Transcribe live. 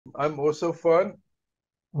I'm also fine.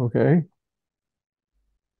 Okay.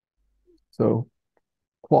 So,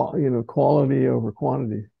 quality over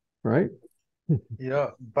quantity, right?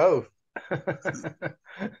 Yeah, both.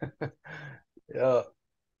 Yeah.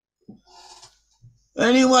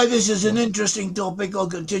 Anyway, this is an interesting topic. I'll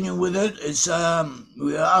continue with it. It's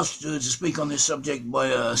we were asked to speak on this subject by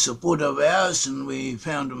a supporter of ours, and we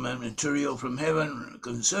found material from heaven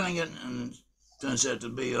concerning it, and it turns out to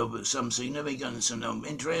be of some significance and of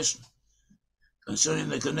interest concerning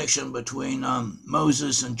the connection between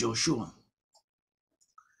Moses and Joshua.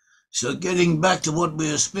 So, getting back to what we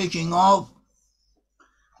are speaking of,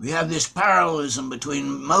 we have this parallelism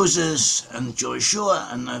between Moses and Joshua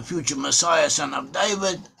and the future Messiah, son of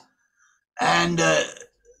David, and the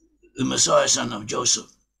Messiah, son of Joseph.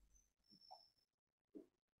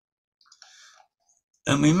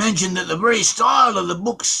 And we mentioned that the very style of the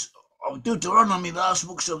books of Deuteronomy, the last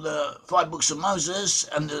books of the 5 books of Moses,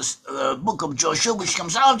 and the book of Joshua, which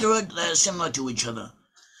comes after it, they're similar to each other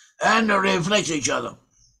and reflect each other.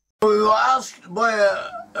 We were asked by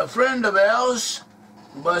a friend of ours,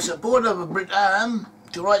 by a supporter of Brit-Am,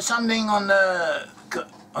 to write something on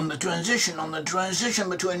the transition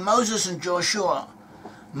between Moses and Joshua.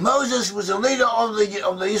 Moses was the leader of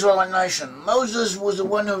the Israelite nation. Moses was the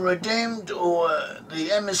one who redeemed, or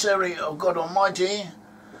the emissary of God Almighty,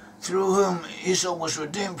 through whom Israel was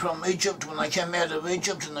redeemed from Egypt when they came out of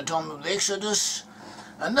Egypt in the time of the Exodus.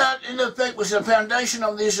 And that, in effect, was the foundation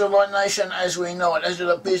of the Israelite nation as we know it, as it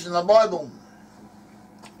appears in the Bible.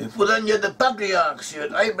 Well, then you had the patriarchs. You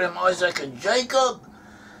had Abraham, Isaac, and Jacob.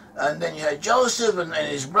 And then you had Joseph and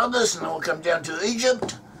his brothers, and they all come down to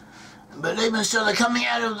Egypt. But even so, they're coming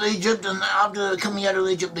out of Egypt, and after coming out of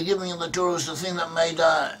Egypt, the giving of the Torah was the thing that made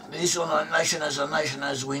the Israelite nation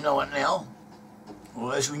as we know it now,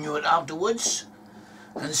 or as we knew it afterwards.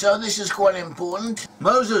 And so this is quite important.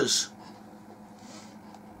 Moses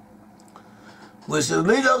was the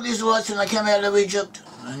leader of the Israelites when they came out of Egypt,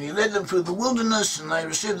 and he led them through the wilderness, and they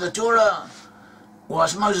received the Torah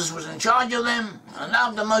whilst Moses was in charge of them. And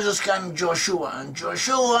after Moses came Joshua, and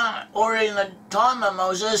Joshua, already in the time of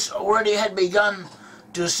Moses, already had begun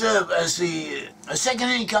to serve as the second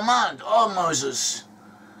in command of Moses,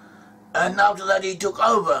 and after that he took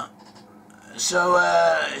over. So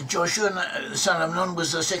Joshua, the son of Nun,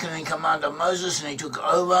 was the second in command of Moses, and he took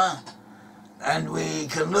over. And we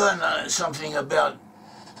can learn something about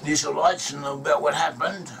the Israelites and about what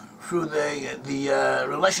happened through the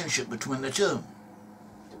relationship between the two.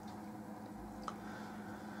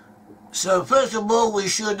 So first of all, we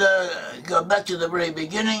should go back to the very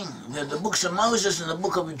beginning, the books of Moses and the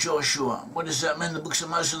book of Joshua. What does that mean, the books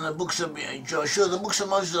of Moses and the books of Joshua? The books of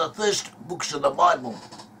Moses are the first books of the Bible.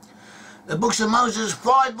 The books of Moses,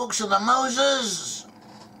 5 books of the Moses,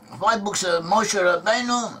 5 books of Moshe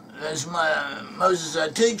Rabbeinu, as Moses, our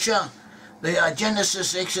teacher. They are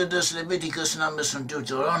Genesis, Exodus, Leviticus, Numbers, and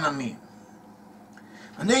Deuteronomy.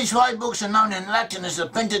 And these 5 books are known in Latin as the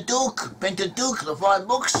Pentateuch, the 5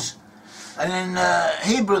 books. And in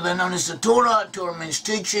Hebrew they're known as the Torah. Torah means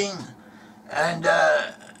teaching. And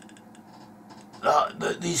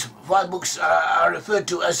these 5 books are referred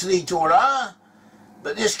to as the Torah.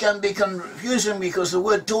 But this can be confusing because the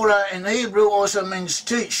word Torah in Hebrew also means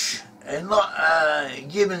teach and not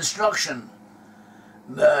give instruction.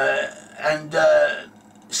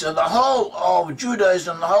 So the whole of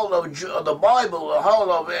Judaism, the whole of the Bible, the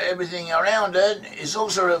whole of everything around it is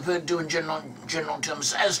also referred to in general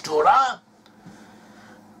terms as Torah.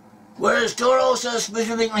 Whereas Torah also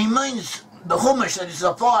specifically means the Chumash, that is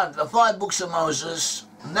the 5 books of Moses.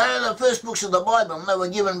 They are the first books of the Bible, and they were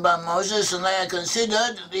given by Moses, and they are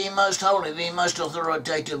considered the most holy, the most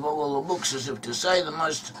authoritative of all the books, as if to say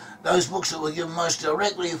those books that were given most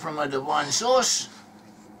directly from a divine source.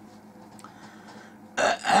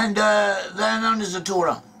 And they are known as the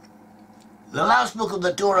Torah. The last book of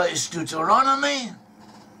the Torah is Deuteronomy.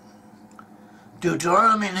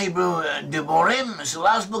 Deuteronomy in Hebrew, Devarim, is the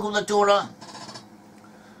last book of the Torah,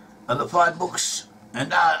 of the 5 books.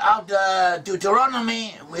 And after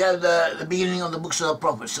Deuteronomy, we have the beginning of the books of the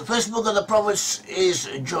prophets. The first book of the prophets is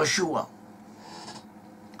Joshua.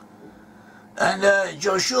 And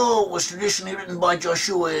Joshua was traditionally written by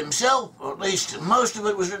Joshua himself, or at least most of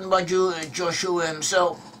it was written by Joshua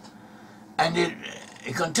himself. And it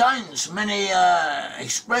contains many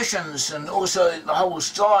expressions, and also the whole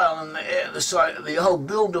style and the whole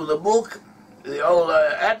build of the book, the whole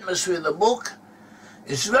atmosphere of the book.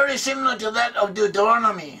 It's very similar to that of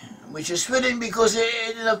Deuteronomy, which is fitting because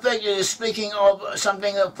it in effect is speaking of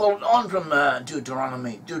something that followed on from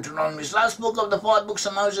Deuteronomy. Deuteronomy's last book of the 5 books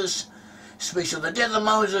of Moses speaks of the death of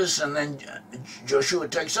Moses, and then Joshua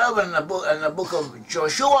takes over in the book of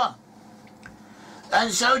Joshua.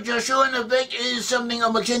 And so Joshua, in effect, is something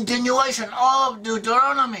of a continuation of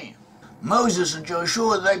Deuteronomy. Moses and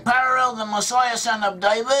Joshua, they parallel the Messiah, son of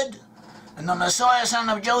David, and the Messiah, son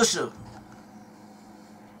of Joseph.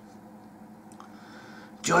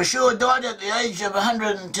 Joshua died at the age of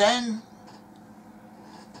 110,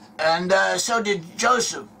 and so did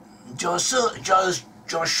Joseph. Joshua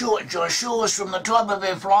was from the tribe of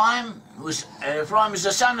Ephraim. Ephraim is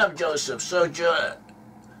the son of Joseph. So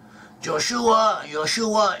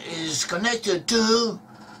Joshua is connected to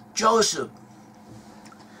Joseph.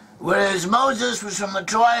 Whereas Moses was from the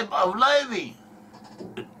tribe of Levi.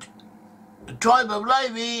 The tribe of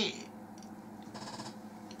Levi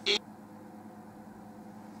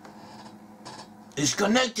is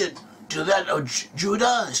connected to that of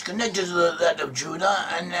Judah,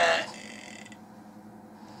 and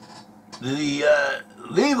the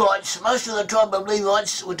Levites, most of the tribe of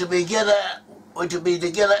Levites were to be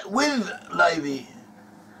together with Levi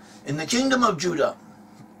in the kingdom of Judah.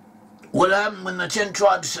 What happened when the 10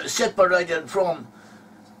 tribes separated from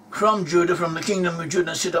Judah, from the kingdom of Judah,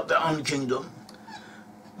 and set up their own kingdom?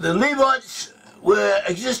 The Levites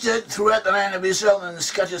existed throughout the land of Israel in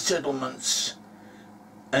scattered settlements.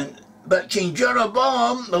 But King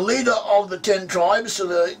Jeroboam, the leader of the 10 tribes of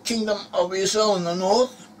the kingdom of Israel in the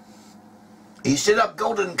north, he set up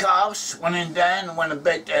golden calves, one in Dan and one in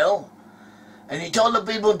Brit-Am, and he told the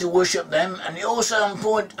people to worship them, and he also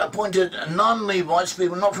appointed non-Levites,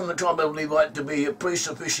 people not from the tribe of Levi, to be priest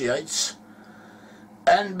officiates.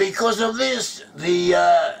 And because of this,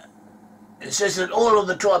 it says that all of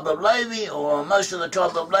the tribe of Levi, or most of the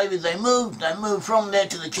tribe of Levi, they moved from there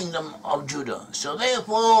to the kingdom of Judah. So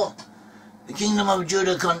therefore, the kingdom of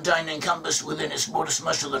Judah encompassed within its borders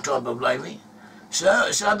most of the tribe of Levi. So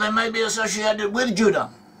they may be associated with Judah.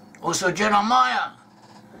 Also Jeremiah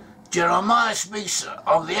speaks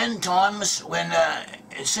of the end times when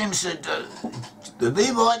it seems that the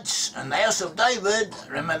Levites and the house of David,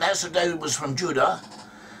 remember the house of David was from Judah,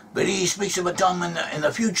 but he speaks of a time in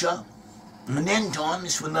the future, in the end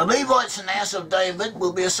times, when the Levites and the house of David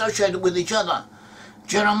will be associated with each other.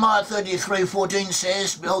 Jeremiah 33:14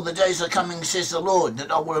 says, "Behold, the days are coming, says the Lord,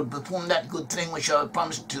 that I will perform that good thing which I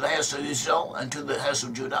promised to the house of Israel and to the house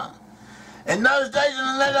of Judah. In those days and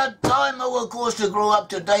in that time I will cause to grow up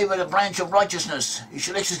to David a branch of righteousness. He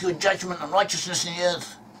shall execute judgment and righteousness in the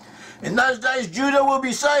earth. In those days Judah will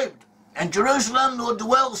be saved, and Jerusalem will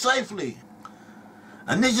dwell safely.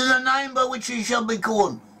 And this is the name by which he shall be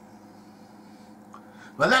called.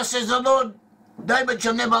 For thus says the Lord, David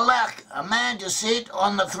shall never lack a man to sit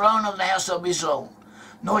on the throne of the house of Israel,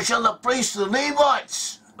 nor shall the priests, the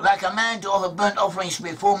Levites, lack a man to offer burnt offerings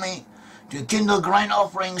before me, to kindle grain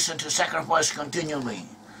offerings, and to sacrifice continually."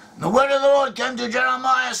 And the word of the Lord came to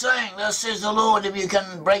Jeremiah, saying, "Thus says the Lord, if you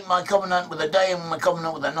can break my covenant with the day and my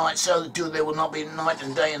covenant with the night, so that too there will not be night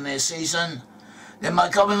and day in their season, then my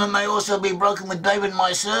covenant may also be broken with David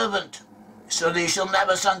my servant, so that he shall have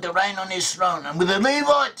a son to reign on his throne. And with the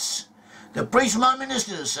Levites, the priests my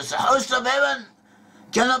ministers, as the host of heaven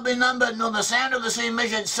cannot be numbered, nor the sound of the sea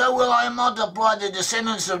measured, so will I multiply the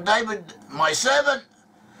descendants of David my servant,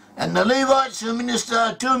 and the Levites who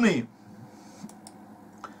minister to me."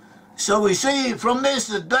 So we see from this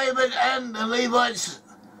that David and the Levites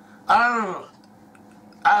are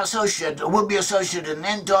associated, or will be associated in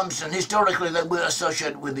end times, and historically they were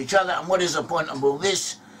associated with each other. And what is the point of all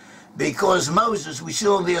this? Because Moses, we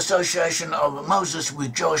saw the association of Moses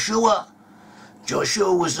with Joshua.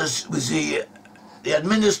 Joshua was the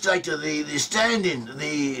administrator, the stand-in,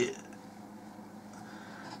 the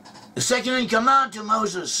second in command to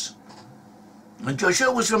Moses. And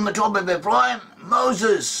Joshua was from the tribe of Ephraim.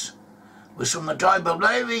 Moses was from the tribe of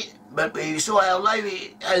Levi, but we saw how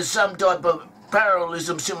Levi has some type of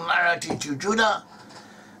parallelism, similarity to Judah,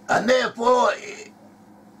 and therefore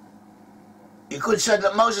you could say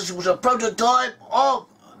that Moses was a prototype of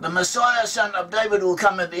the Messiah, son of David, who will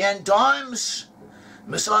come at the end times.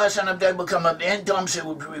 Messiah, son of David, will come at the end times. He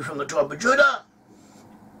will be from the tribe of Judah,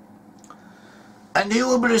 and he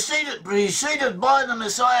will be preceded by the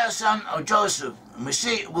Messiah, son of Joseph. And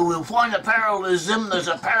we will find a parallelism. There's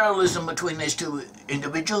a parallelism between these two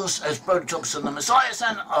individuals as prototypes of the Messiah,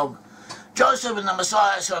 son of Joseph, and the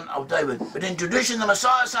Messiah, son of David. But in tradition, the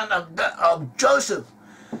Messiah, son of Joseph,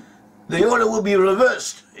 the order will be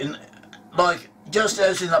reversed. Just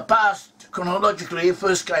as in the past, chronologically,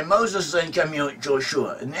 first came Moses, then came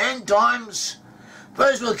Joshua. In the end times,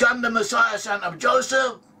 first will come the Messiah, son of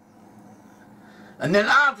Joseph, and then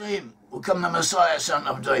after him will come the Messiah, son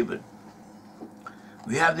of David.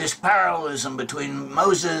 we have this parallelism between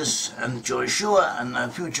Moses and Joshua and the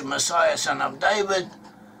future Messiah, son of David,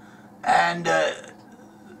 and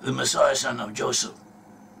the Messiah, son of Joseph.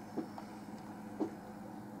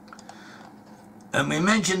 And we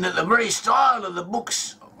mentioned that the very style of the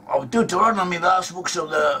books of Deuteronomy, the last books of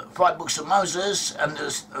the 5 books of Moses, and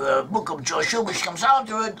the book of Joshua, which comes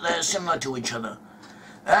after it, they're similar to each other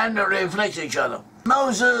and they reflect each other.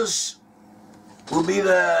 Moses will be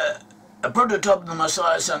a prototype of the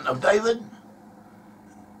Messiah, son of David,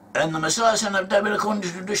 and the Messiah, son of David, according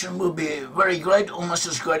to tradition, will be very great, almost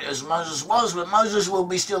as great as Moses was, but Moses will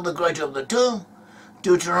be still the greater of the two.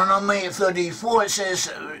 Deuteronomy 34, it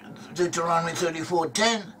says, Deuteronomy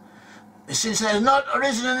 34:10, since there has not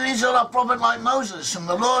arisen in Israel a prophet like Moses, whom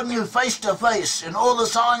the Lord knew face to face in all the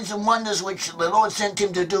signs and wonders which the Lord sent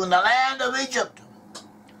him to do in the land of Egypt,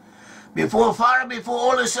 before Pharaoh, before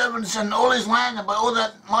all his servants and all his land, and by all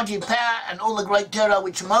that mighty power and all the great terror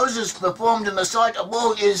which Moses performed in the sight of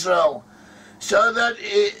all Israel, so that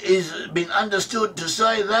it is been understood to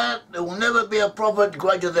say that there will never be a prophet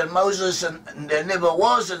greater than Moses, and there never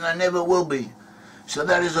was and there never will be. So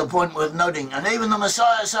that is a point worth noting. And even the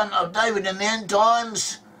Messiah, son of David, in the end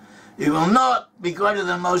times, he will not be greater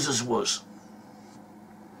than Moses was.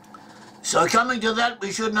 So coming to that,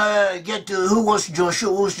 we should get to who was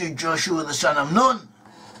Joshua. Who was Joshua the son of Nun?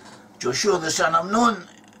 Joshua the son of Nun,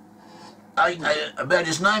 about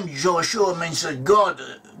his name, Joshua means that God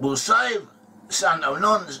will save. Son of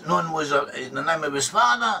Nun, Nun was the name of his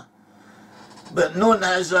father, but Nun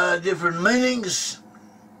has different meanings.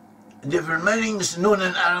 Different meanings. Nun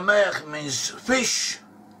in Aramaic means fish.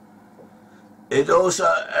 It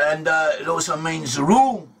also means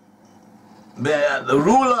rule. The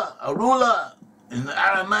ruler, a ruler in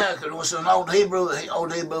Aramaic, and also in Old Hebrew.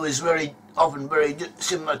 Old Hebrew is often very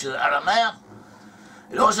similar to the Aramaic.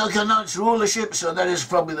 It also connotes rulership, so that is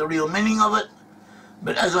probably the real meaning of it.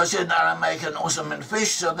 But as I said, in Aramaic can also mean fish,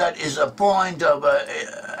 so that is a point of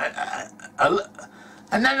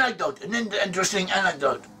an anecdote, an interesting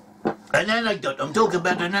anecdote. An anecdote, I'm talking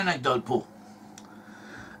about an anecdote, Paul.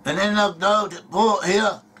 An anecdote, Paul,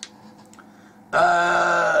 here.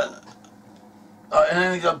 An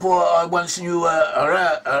anecdote, Paul, I once knew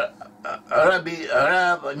Arab,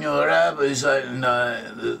 I knew Arab, is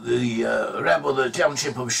the Arab of the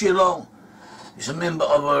township of Shiloh. He's a member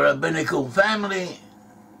of a rabbinical family.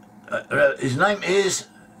 His name is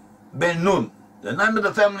Ben Nun. The name of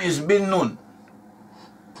the family is Ben Nun.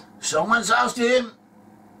 So once I asked him,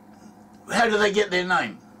 how do they get their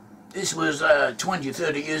name? This was 20,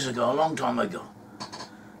 30 years ago, a long time ago.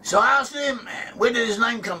 So I asked him, where did his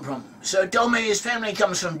name come from? So he told me his family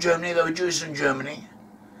comes from Germany. They were Jews in Germany.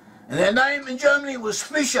 And their name in Germany was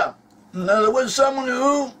Fisher. In other words, someone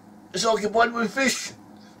who is occupied with fish.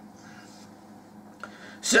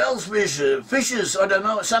 Sells fish, fishes, I don't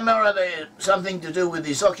know, somehow or other something to do with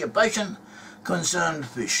his occupation concerned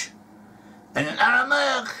fish. And in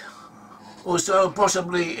Aramaic, also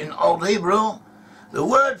possibly in Old Hebrew, the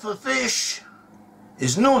word for fish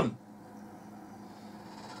is Nun.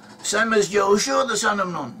 Same as Yahushua, the son of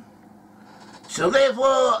Nun. So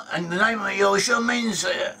therefore, and the name of Yahushua means,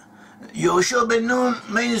 Yahushua ben Nun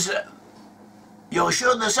means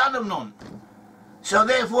Yahushua, the son of Nun. So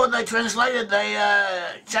therefore they translated, they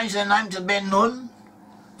changed their name to Ben Nun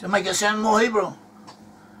to make it sound more Hebrew.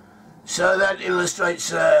 So that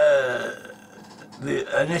illustrates an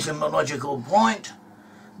etymological point.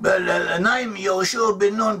 But the name Yahushua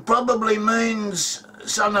ben Nun probably means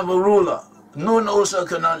son of a ruler. Nun also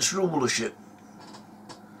connotes rulership.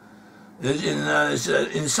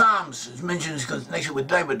 In Psalms, it mentions in connection with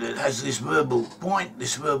David, it has this verbal point,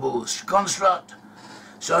 this verbal construct.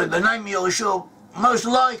 So the name Yahushua most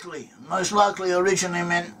likely originally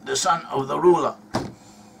meant the son of the ruler.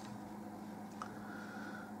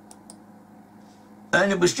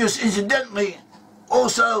 And it was just incidentally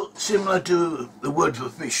also similar to the word for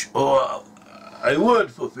fish, or a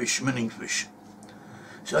word for fish, meaning fish.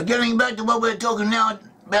 So getting back to what we're talking now,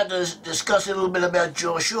 about to discuss a little bit about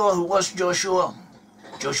Joshua. Who was Joshua?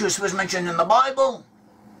 Joshua is first mentioned in the Bible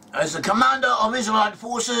as the commander of Israelite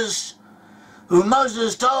forces, who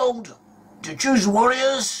Moses told to choose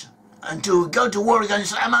warriors and to go to war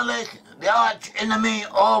against Amalek, the arch enemy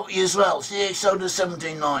of Israel. See Exodus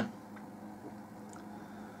 17:9.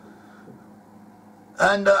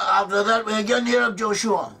 And after that, we again hear of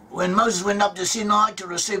Joshua. When Moses went up to Sinai to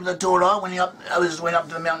receive the Torah, when Moses went up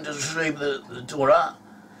to the mountain to receive the Torah,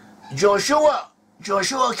 Joshua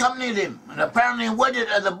accompanied him, and apparently waited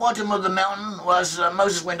at the bottom of the mountain whilst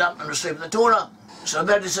Moses went up and received the Torah. So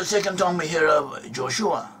that is the second time we hear of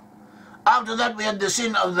Joshua. After that, we had the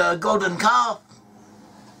sin of the golden calf,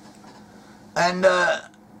 And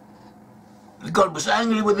God was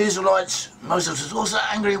angry with the Israelites. Moses was also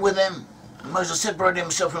angry with them. And Moses separated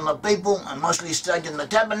himself from the people and mostly stayed in the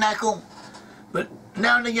tabernacle. But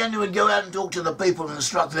now and again he would go out and talk to the people and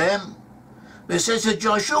instruct them. But it says that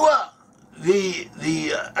Joshua,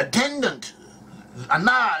 the attendant,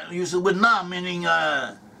 Anah, used the word Na, meaning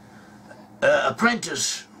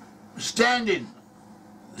apprentice, stand-in,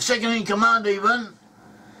 second in command even,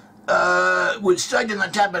 would stay in the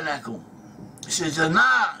tabernacle. It says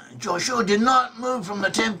Anah, Joshua did not move from the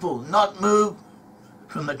temple, not move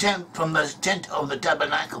from the tent of the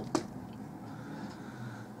tabernacle.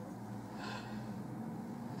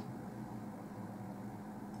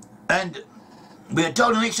 And we are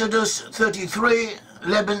told in Exodus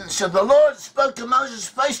 33:11, so the Lord spoke to Moses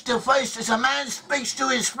face to face as a man speaks to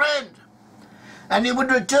his friend, and he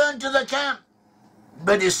would return to the camp.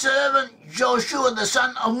 But his servant Joshua the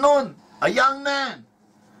son of Nun, a young man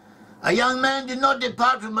did not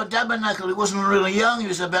depart from the tabernacle. He wasn't really young, he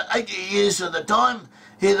was about 80 years at the time.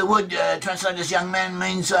 Here the word translated as young man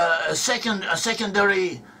means a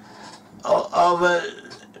secondary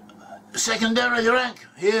secondary rank.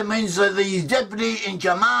 Here means the deputy in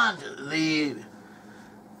command, the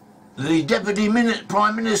deputy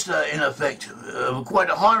prime minister in effect, quite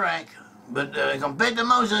a high rank, but compared to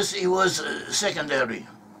Moses he was secondary.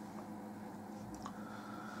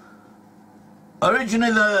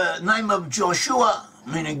 Originally the name of Joshua,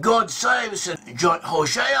 meaning God saves, and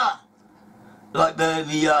Hosea, like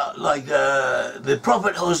the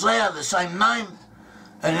prophet Hosea, the same name.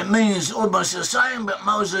 And it means almost the same, but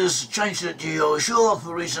Moses changed it to Joshua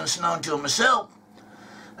for reasons known to himself.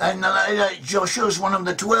 And later Joshua is one of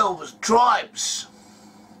the 12 tribes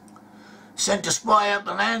sent to spy out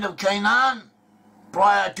the land of Canaan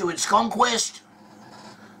prior to its conquest.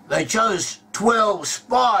 They chose 12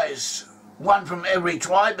 spies, one from every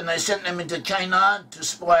tribe, and they sent them into Canaan to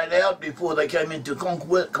spy it out before they came in to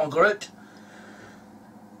conquer it.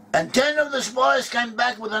 And 10 of the spies came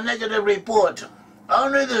back with a negative report.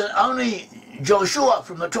 Only Joshua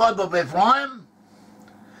from the tribe of Ephraim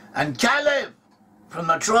and Caleb from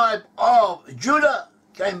the tribe of Judah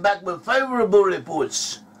came back with favorable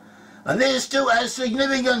reports. And this too has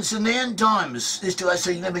significance in the end times. This too has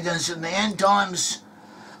significance in the end times.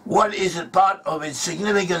 What is it part of its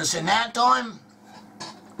significance in our time?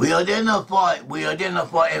 We identify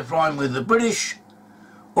Ephraim with the British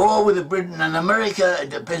or with the Britain and America.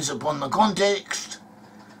 It depends upon the context.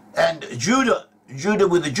 And Judah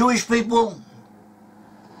with the Jewish people.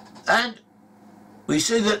 And we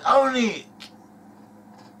see that only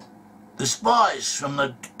the spies from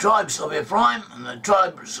the tribes of Ephraim and the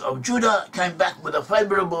tribes of Judah came back with a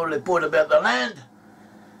favorable report about the land.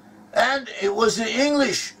 And it was the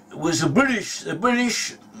English, it was the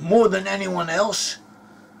British more than anyone else,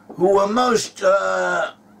 who were most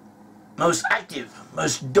active,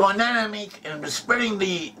 most dynamic in spreading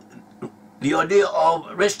the idea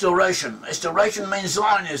of restoration. Restoration means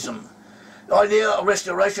Zionism. The idea of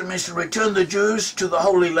restoration means to return the Jews to the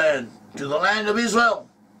Holy Land, to the land of Israel.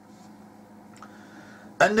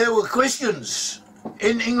 And there were Christians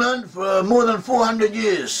in England for more than 400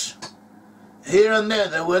 years. Here and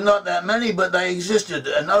there were not that many, but they existed.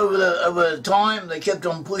 And over time, they kept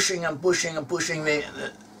on pushing and pushing and pushing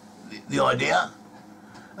the idea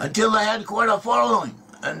until they had quite a following.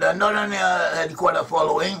 And not only had quite a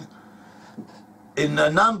following in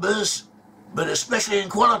the numbers, but especially in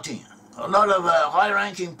quality. A lot of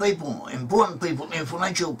high-ranking people, important people,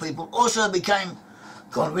 influential people also became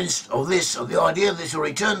convinced of the idea that to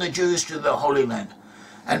return the Jews to the Holy Land.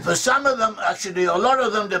 And for some of them, actually a lot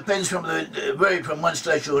of them, varied from one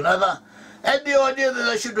stage to another, had the idea that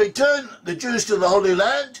they should return the Jews to the Holy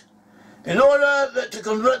Land in order to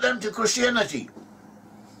convert them to Christianity.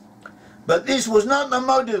 But this was not the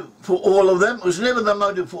motive for all of them. It was never the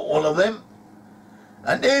motive for all of them.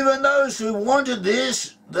 And even those who wanted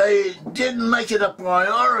this, they didn't make it a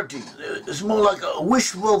priority. It's more like a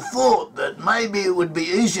wishful thought that maybe it would be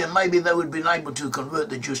easier, maybe they would be able to convert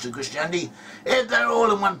the Jews to Christianity if they're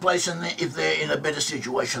all in one place and if they're in a better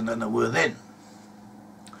situation than they were then.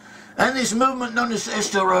 And this movement known as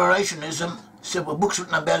restorationism, several books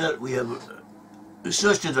written about it, we have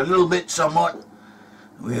researched it a little bit somewhat.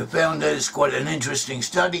 We have found that it's quite an interesting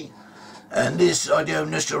study. And this idea of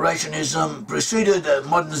restorationism preceded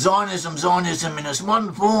modern Zionism. Zionism in its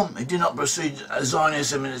modern form, it did not precede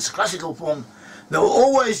Zionism in its classical form. There were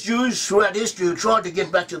always Jews throughout history who tried to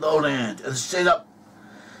get back to the Holy Land and set up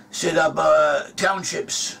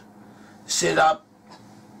townships, set up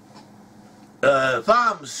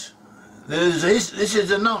farms. This is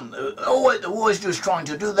known. Always Jews trying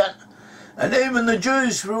to do that. And even the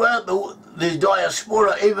Jews throughout the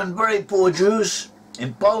diaspora, even very poor Jews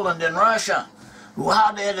in Poland and Russia, who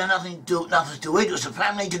hardly had nothing to eat. It was a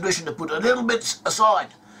family tradition to put a little bit aside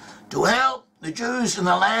to help the Jews in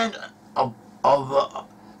the land of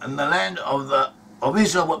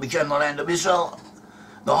Israel, what became the land of Israel,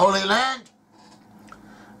 the Holy Land.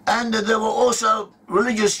 And there were also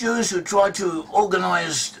religious Jews who tried to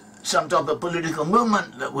organize some type of political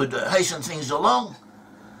movement that would hasten things along.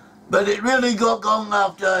 But it really got going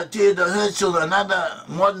after Theodor Herzl and other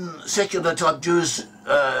modern secular type Jews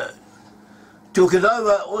took it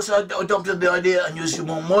over, also adopted the idea and used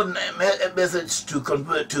more modern methods to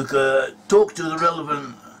convert, to talk to the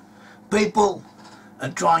relevant people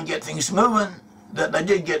and try and get things moving. That they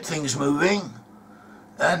did get things moving,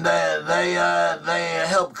 and they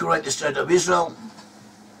helped create the State of Israel,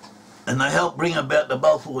 and they helped bring about the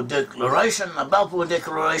Balfour Declaration. The Balfour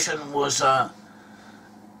Declaration was an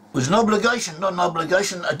obligation, not an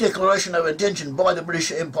obligation, a declaration of intention by the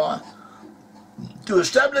British Empire to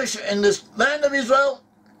establish in this land of Israel,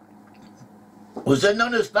 was then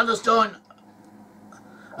known as Palestine,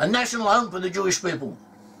 a national home for the Jewish people.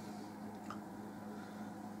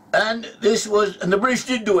 And the British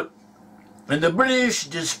did do it. And the British,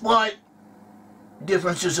 despite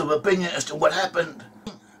differences of opinion as to what happened,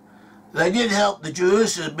 they did help the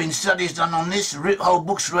Jews. There have been studies done on this, whole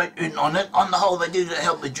books written on it. On the whole, they did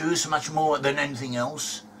help the Jews much more than anything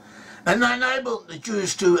else. And they enabled the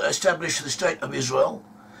Jews to establish the State of Israel,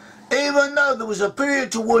 even though there was a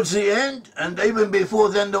period towards the end, and even before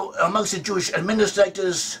then, amongst the Jewish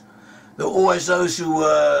administrators, there were always those who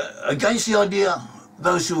were against the idea,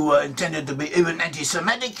 those who were intended to be even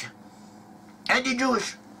anti-Semitic,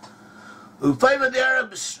 anti-Jewish, who favoured the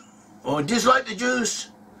Arabs or disliked the Jews,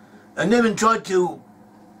 and even tried to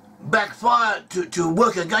backfire, to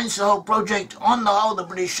work against the whole project. On the whole, the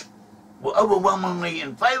British were overwhelmingly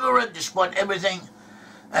in favour of it, despite everything.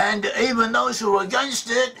 And even those who were against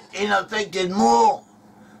it, in effect, did more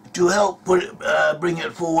to help bring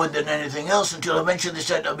it forward than anything else, until eventually the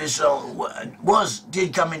State of Israel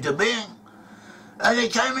did come into being. And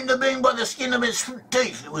it came into being by the skin of its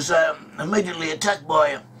teeth. It was immediately attacked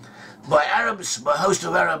by Arabs, by a host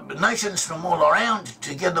of Arab nations from all around,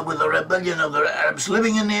 together with the rebellion of the Arabs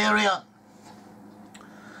living in the area.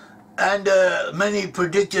 And many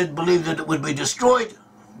believed that it would be destroyed,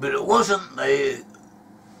 but it wasn't. They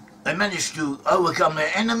managed to overcome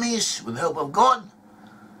their enemies with the help of God.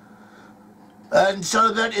 And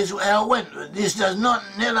so that is how it went. This does not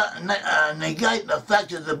negate the fact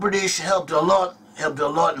that the British helped a lot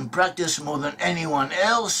in practice more than anyone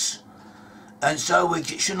else. And so we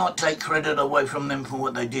should not take credit away from them for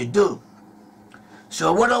what they did do.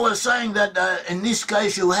 So what I was saying, that in this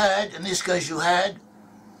case you had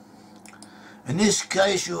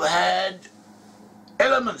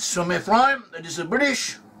elements from Ephraim, that is the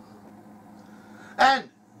British, and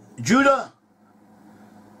Judah,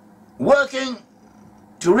 working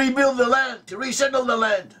to rebuild the land, to resettle the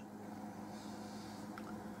land.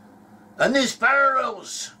 And this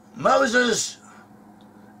parallels Moses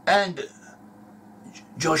and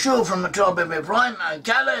Joshua from the tribe of Ephraim and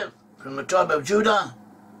Caleb from the tribe of Judah,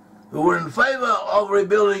 who were in favour of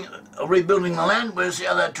rebuilding the land, whereas the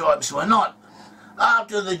other tribes were not.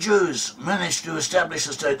 After the Jews managed to establish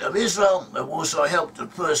the State of Israel, they were also helped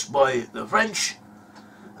at first by the French,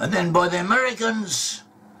 and then by the Americans.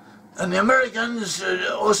 And the Americans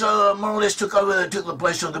also more or less took the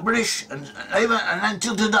place of the British, and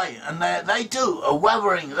until today. And they too are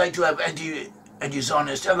wavering. They too have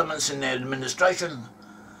anti-Zionist elements in their administration,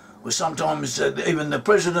 or sometimes even the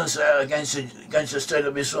presidents are against the State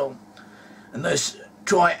of Israel, and they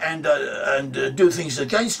try and do things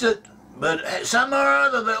against it. But somehow or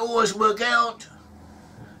other they always work out,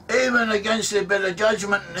 even against their better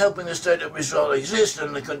judgment, in helping the State of Israel exist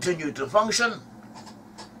and to continue to function.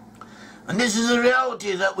 And this is the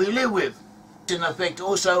reality that we live with. In effect,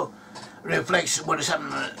 also reflects what is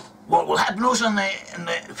happening, what will happen also in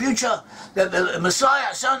the future, that the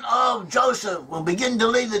Messiah, son of Joseph, will begin to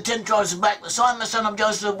lead the 10 tribes back. The son of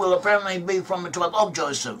Joseph will apparently be from the tribe of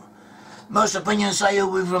Joseph. Most opinions say he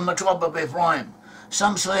will be from the tribe of Ephraim.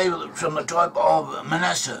 Some say from the tribe of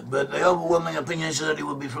Manasseh, but the overwhelming opinion is that he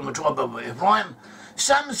will be from the tribe of Ephraim.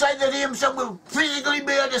 Some say that he himself will physically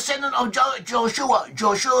be a descendant of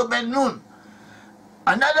Joshua ben Nun.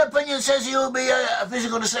 Another opinion says he will be a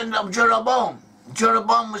physical descendant of Jeroboam.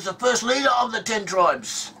 Jeroboam was the first leader of the 10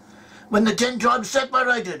 tribes. When the 10 tribes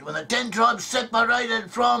separated,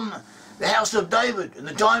 from the house of David, in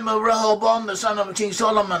the time of Rehoboam, the son of King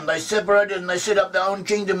Solomon, they separated and they set up their own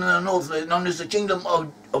kingdom in the north, known as the Kingdom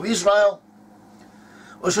of Israel.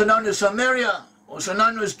 also known as Samaria, also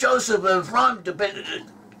known as Joseph of Ephraim,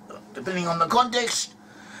 depending on the context.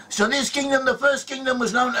 So this kingdom, the first kingdom,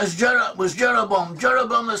 was known as Jeroboam,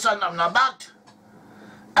 Jeroboam the son of Nebat.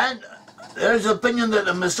 And there is opinion that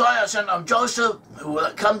the Messiah, son of Joseph, who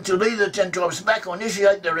will come to lead the 10 tribes back or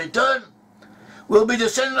initiate their return, will be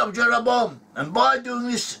descendant of Jeroboam. And by doing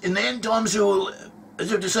this, in the end times, he will,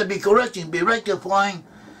 as if to say, be correcting, be rectifying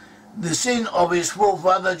the sin of his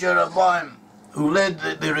forefather Jeroboam, who led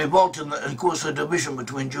the revolt and caused the division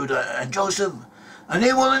between Judah and Joseph. And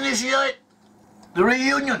he will initiate the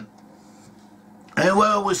reunion. And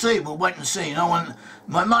well, we'll see, we'll wait and see. No one,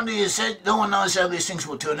 my Monday has said, no one knows how these things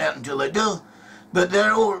will turn out until they do. But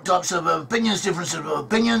there are all types of opinions, differences of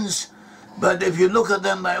opinions. But if you look at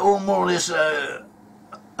them, they all more or less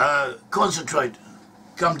concentrate,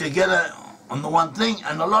 come together on the one thing.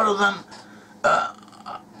 And a lot of them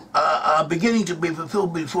are beginning to be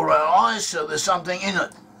fulfilled before our eyes, so there's something in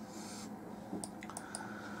it.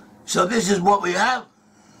 So this is what we have.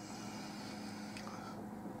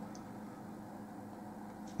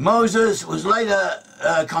 Moses was later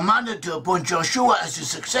commanded to appoint Joshua as his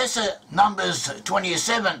successor. Numbers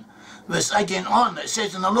 27, verse 18 on. It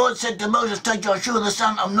says, and the Lord said to Moses, take Joshua the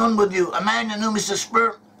son of Nun with you, a man in whom is the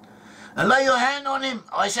Spirit, and lay your hand on him.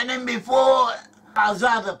 I send him before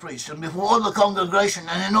Eleazar the priest and before all the congregation,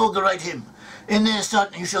 and inaugurate him in their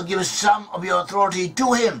sight, and you shall give some of your authority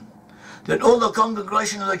to him, that all the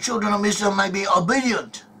congregation of the children of Israel may be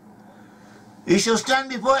obedient. He shall stand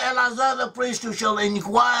before Eleazar the priest, who shall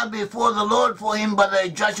inquire before the Lord for him by the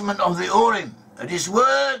judgment of the Urim. At his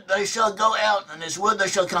word they shall go out, and his word they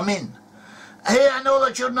shall come in. He and all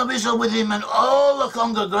the children of Israel with him, and all the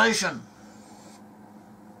congregation.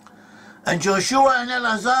 And Joshua and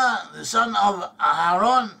Eleazar, the son of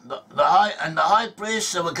Aaron, the high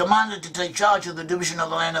priests, were commanded to take charge of the division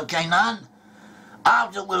of the land of Canaan.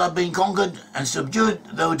 After it will have been conquered and subdued,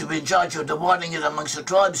 they were to be in charge of dividing it amongst the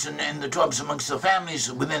tribes, and the tribes amongst the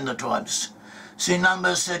families within the tribes. See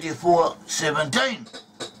Numbers 34:17.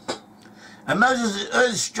 And Moses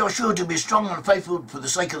urged Joshua to be strong and faithful for the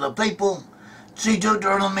sake of the people. See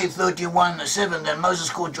Deuteronomy 31:7. Then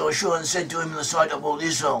Moses called Joshua and said to him in the sight of all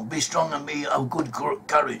Israel, be strong and be of good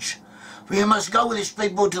courage. For you must go with this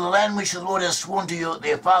people to the land which the Lord has sworn to you,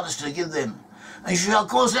 their fathers, to give them. And you shall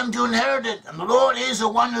cause them to inherit it. And the Lord is the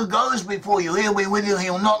one who goes before you. He will be with you. He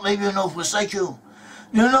will not leave you nor forsake you.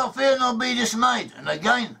 Do not fear nor be dismayed. And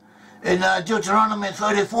again, in Deuteronomy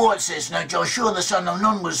 34 it says, now Joshua the son of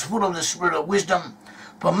Nun was full of the spirit of wisdom,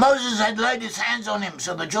 for Moses had laid his hands on him.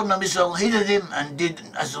 So the children of Israel heeded him and did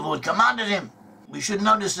as the Lord commanded him. We should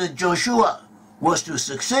notice that Joshua was to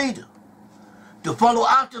succeed, to follow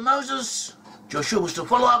after Moses. Joshua was to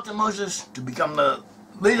follow after Moses, to become the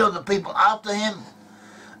leader of the people after him.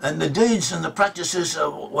 And the deeds and the practices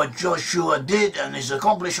of what Joshua did and his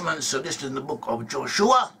accomplishments are listed in the book of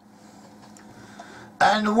Joshua.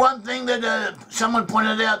 And one thing that someone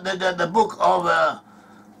pointed out, that the book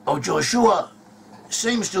of Joshua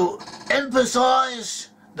seems to emphasize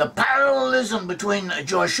the parallelism between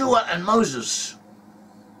Joshua and Moses,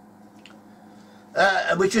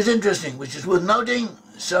 which is interesting, which is worth noting.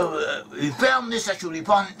 So we found this, actually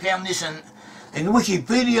found this in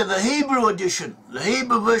Wikipedia, the Hebrew edition, the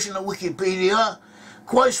Hebrew version of Wikipedia.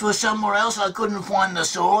 Quotes were somewhere else. I couldn't find the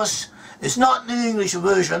source. It's not in the English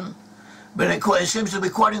version, but it seems to be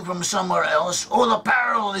quoting from somewhere else. All the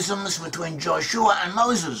parallelisms between Joshua and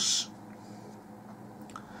Moses.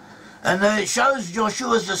 And it shows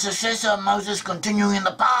Joshua as the successor of Moses, continuing in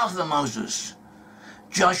the path of Moses.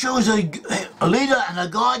 Joshua is a leader and a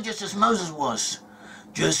guide, just as Moses was.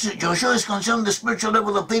 Joshua is concerned with the spiritual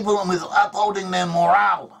level of the people and with upholding their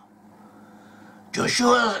morale.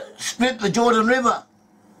 Joshua split the Jordan River,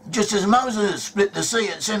 just as Moses split the sea.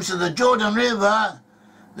 It seems that the Jordan River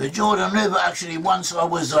actually, once I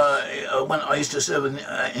was, when I used to serve in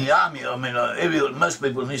the army, I mean, most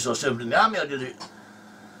people in Israel served in the army.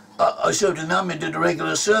 I served in the army, did a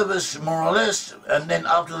regular service, more or less, and then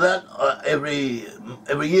after that, every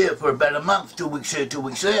year for about a month, 2 weeks here, 2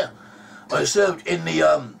 weeks there, I served in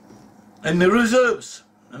the reserves.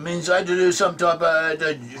 It means I had to do some type of,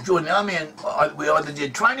 join the army, and we either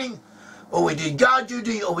did training, or we did guard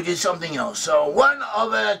duty, or we did something else. So one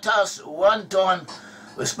of our tasks, one time,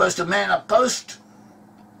 we're supposed to man a post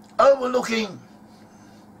overlooking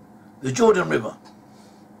the Jordan River.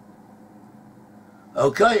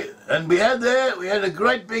 Okay, and we had a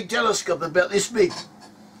great big telescope about this big.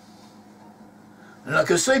 And I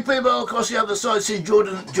could see people across the other side, see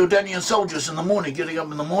Jordanian soldiers in the morning, getting up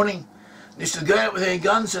in the morning. They used to go out with their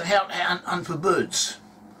guns and hunt for birds.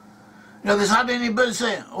 You know, there's hardly any birds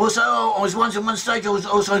there. Also, I was once at one stage, I was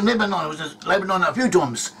also in Lebanon. I was in Lebanon a few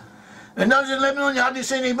times. And those in Lebanon, you hardly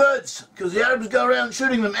see any birds, because the Arabs go around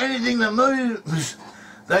shooting them. Anything that moves,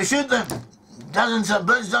 they shoot them. Dozens of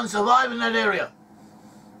birds don't survive in that area.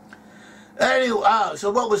 Anyway,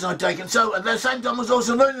 so what was I taking? So at the same time, I was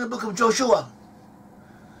also learning the book of Joshua.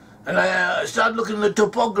 And I started looking at the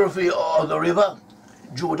topography of the river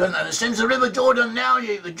Jordan, and it seems the river Jordan now,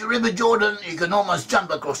 the river Jordan, you can almost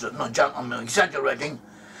jump across it. Not jump, I'm exaggerating.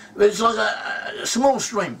 But it's like a small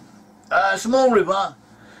stream, a small river,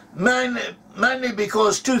 mainly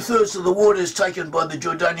because 2/3 of the water is taken by the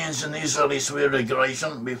Jordanians and the Israelis for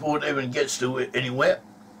irrigation before it even gets to anywhere.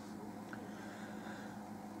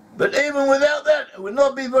 But even without that, it would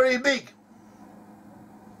not be very big.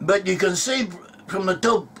 But you can see from the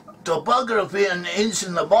topography and hints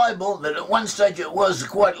in the Bible that at one stage it was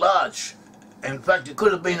quite large. In fact, it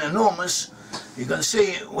could have been enormous. You can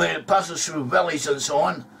see where it passes through valleys and so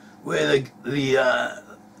on, where the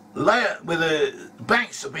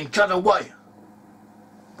banks have been cut away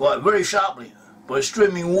very sharply by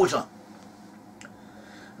streaming water.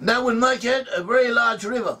 And that would make it a very large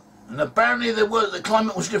river. And apparently the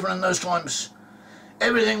climate was different in those times.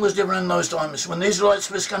 Everything was different in those times. When the Israelites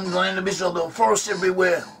first came to the land of Israel, there were forests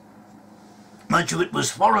everywhere. Much of it was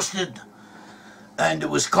forested, and it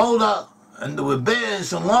was colder, and there were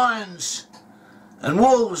bears and lions and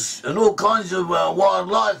wolves and all kinds of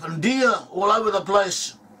wildlife and deer all over the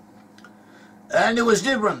place. And it was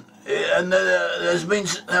different. And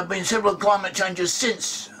have been several climate changes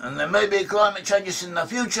since, and there may be climate changes in the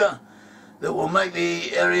future that will make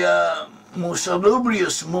the area more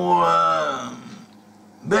salubrious, more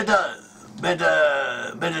better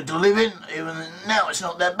to live in. Even now, it's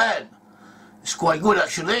not that bad. It's quite good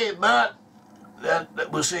actually, but that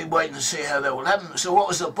we'll see. Wait and see how that will happen. So, what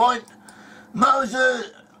was the point?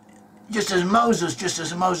 Just as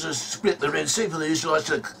Moses split the Red Sea for the Israelites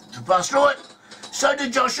to pass through it, so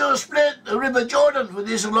did Joshua split the river Jordan for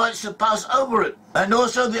the Israelites to pass over it. And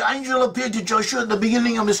also the angel appeared to Joshua at the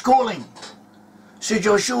beginning of his calling. See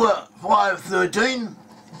Joshua 5:13,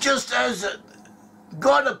 just as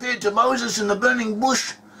God appeared to Moses in the burning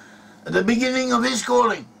bush at the beginning of his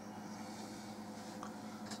calling.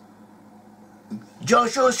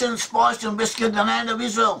 Joshua sent spies to investigate the land of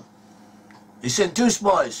Israel. He sent 2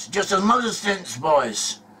 spies, just as Moses sent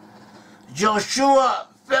spies. Joshua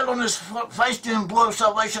fell on his face to implore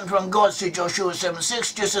salvation from God, see Joshua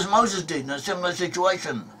 7:6, just as Moses did in a similar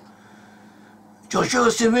situation.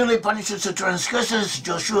 Joshua severely punishes the transgressors,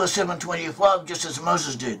 Joshua 7:25, just as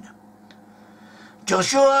Moses did.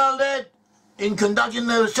 Joshua led in conducting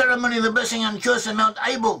the ceremony of the blessing and curse in Mount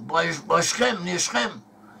Abel by Shechem, near Shechem,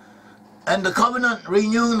 and the covenant,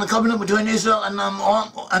 renewing the covenant between Israel and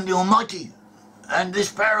the Almighty. And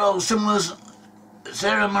this parallels similar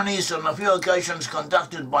ceremonies on a few occasions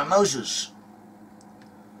conducted by Moses.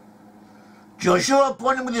 Joshua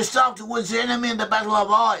pointed with his staff towards the enemy in the battle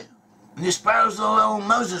of Ai. And this parallels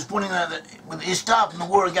Moses pointing with his staff in the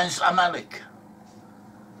war against Amalek.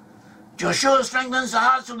 Joshua strengthens the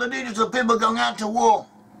hearts of the leaders of people going out to war.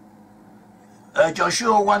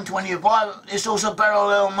 Joshua 1:25, this also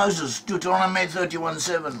parallels Moses, Deuteronomy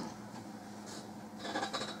 31:7.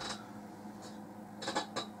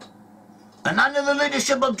 And under the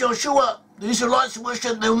leadership of Joshua, the Israelites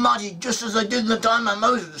worshipped the Almighty just as they did in the time of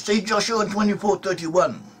Moses. See Joshua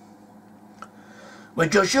 24:31. When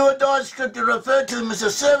Joshua died, Scripture referred to him as the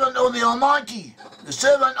servant of the Almighty. The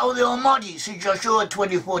servant of the Almighty. See Joshua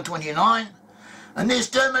 24:29. And this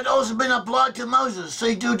term had also been applied to Moses.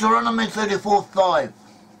 See Deuteronomy 34:5.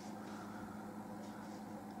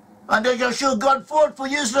 Under Joshua, God fought for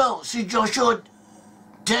Israel. See Joshua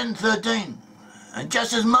 10:13. And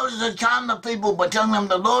just as Moses had calmed the people by telling them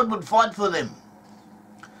the Lord would fight for them,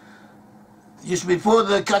 just before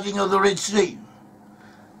the cutting of the Red Sea.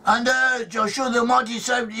 Under Joshua, the Almighty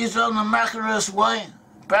saved Israel in a miraculous way,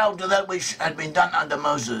 parallel to that which had been done under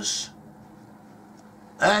Moses.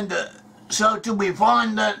 And so too we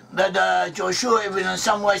find that Joshua, even in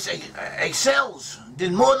some ways, excels,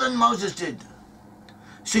 did more than Moses did.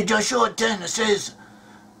 See Joshua 10, it says,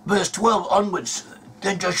 verse 12 onwards,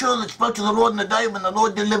 Then Joshua that spoke to the Lord in the day when the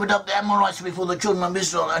Lord delivered up the Amorites before the children of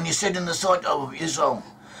Israel, and he said in the sight of Israel,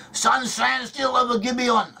 Sun stand still over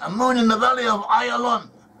Gibeon, and moon in the valley of Ayalon.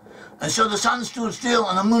 And so the sun stood still,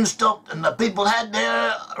 and the moon stopped, and the people had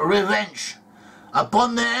their revenge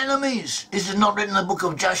upon their enemies. Is it not written in the book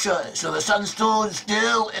of Joshua? So the sun stood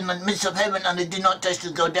still in the midst of heaven, and it did not taste to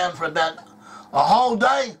go down for about a whole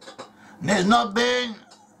day. And there's not been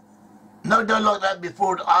no day like that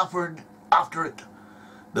before it, after it.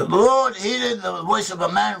 The Lord heeded the voice of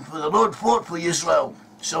a man, for the Lord fought for Israel.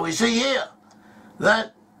 So we see here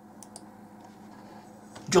that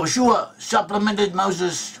Joshua supplemented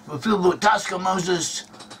Moses, fulfilled the task of Moses,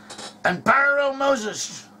 and parallel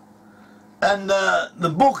Moses. And the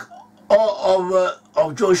book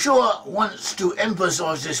of Joshua wants to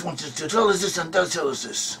emphasize this, wants to tell us this and does tell us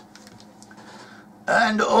this.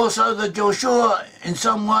 And also that Joshua, in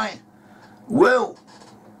some way, will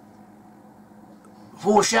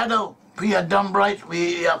foreshadow, pre-adumbrate,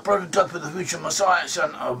 be a prototype for the future Messiah,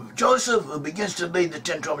 son of Joseph, who begins to lead the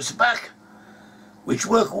 10 tribes back, which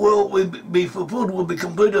work will be fulfilled, will be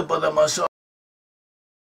completed by the Messiah.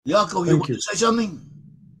 Yaakov, you want to say something?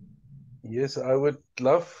 Yes, I would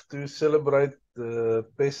love to celebrate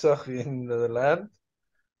Pesach in the land,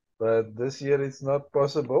 but this year it's not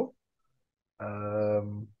possible.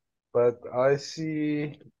 But I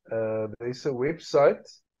see there's a website,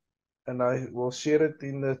 and I will share it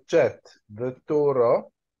in the chat, the Torah,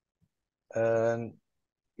 and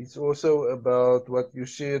it's also about what you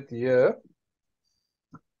shared here.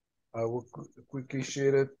 I will quickly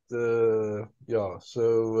share it. Yeah,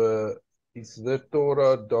 so it's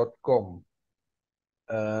thetorah.com,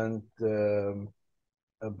 and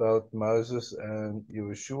about Moses and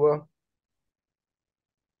Yeshua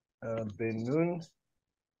ben Nun.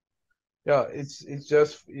 Yeah, it's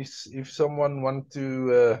just if someone want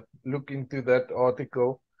to look into that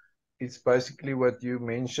article, it's basically what you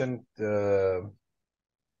mentioned.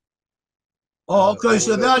 Okay,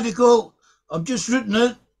 so the article, I've just written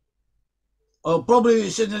it. I'll probably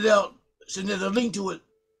send it out, send it a link to it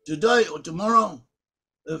today or tomorrow.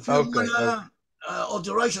 A few minor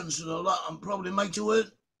alterations that I'll probably make to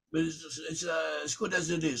it, but it's as good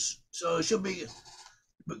as it is. So it should be,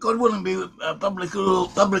 but God willing, be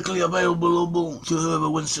publicly available to whoever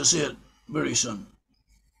wants to see it very soon.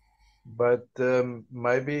 But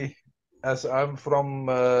maybe, as I'm from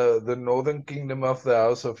the Northern Kingdom of the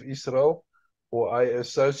House of Israel, or I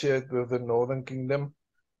associate with the Northern Kingdom,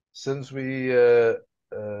 since we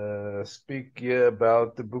speak here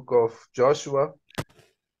about the book of Joshua,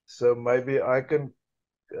 so maybe I can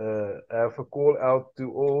have a call out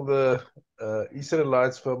to all the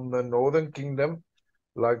Israelites from the Northern Kingdom,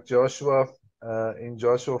 like Joshua in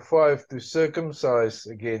Joshua 5, to circumcise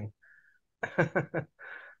again.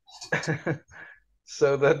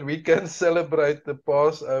 So that we can celebrate the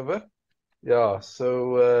Passover. Yeah,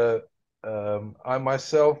 so I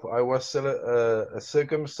myself, I was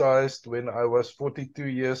circumcised when I was 42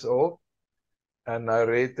 years old, and I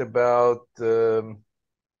read about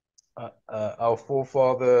our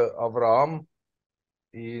forefather Abraham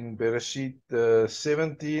in Bereshit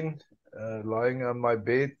 17, lying on my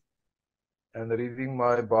bed and reading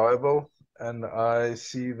my Bible, and I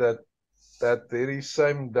see that very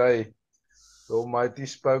same day the Almighty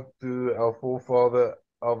spoke to our forefather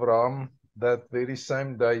Abraham. That very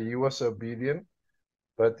same day he was obedient,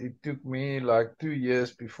 but it took me like 2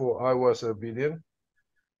 years before I was obedient.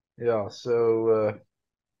 Yeah, so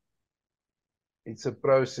it's a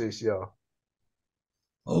process, yeah.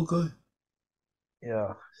 Okay.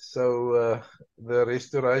 Yeah, so the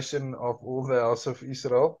restoration of all the house of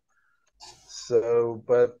Israel. So,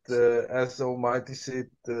 but as the Almighty said,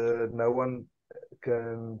 no one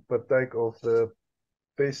can partake of the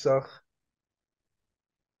Pesach.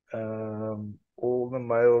 All the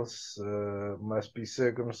males must be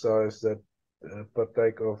circumcised that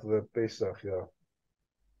partake of the Pesach, yeah.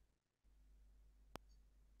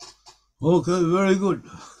 Okay, very good.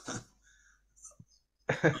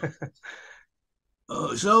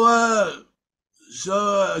 So,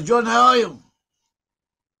 John, how are you?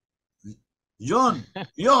 John,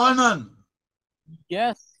 Yohanan.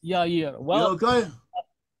 Yes, Yair. Well, you okay?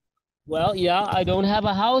 Well, yeah, I don't have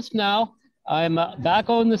a house now. I'm back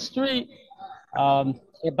on the street.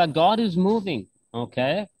 But God is moving,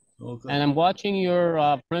 okay? Okay. And I'm watching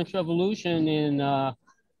your French Revolution in,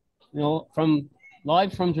 from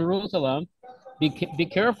live from Jerusalem. Be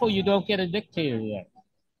careful you don't get a dictator yet.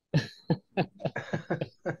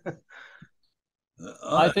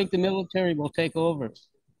 I think the military will take over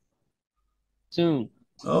soon.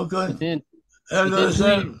 Okay. Within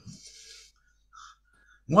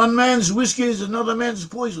one man's whiskey is another man's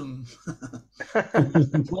poison.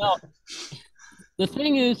 Well, the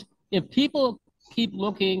thing is, if people keep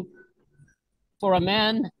looking for a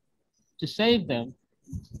man to save them,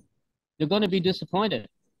 they're going to be disappointed.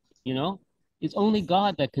 You know, it's only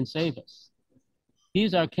God that can save us.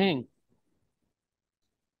 He's our king,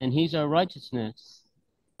 and he's our righteousness.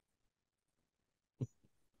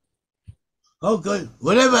 Okay,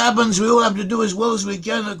 whatever happens, we all have to do as well as we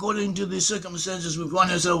can according to the circumstances we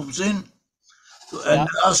find ourselves in. and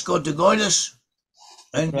ask God to guide us,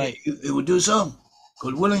 and Right. He will do so.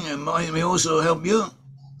 God willing, and may also help you.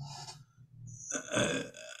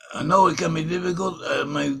 I know it can be difficult.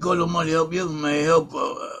 May God Almighty help you. May help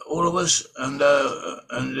all of us and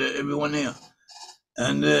everyone here,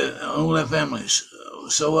 and all our families.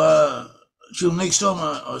 So till next time,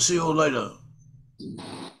 I'll see you all later.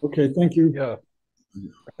 Okay, thank you. Yeah.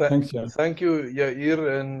 Thanks, Yair. Thank you,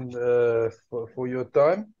 Yair, and for your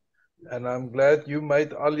time. And I'm glad you made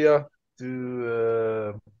Aliyah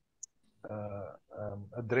to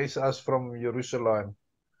address us from Jerusalem.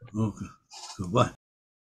 Okay, goodbye.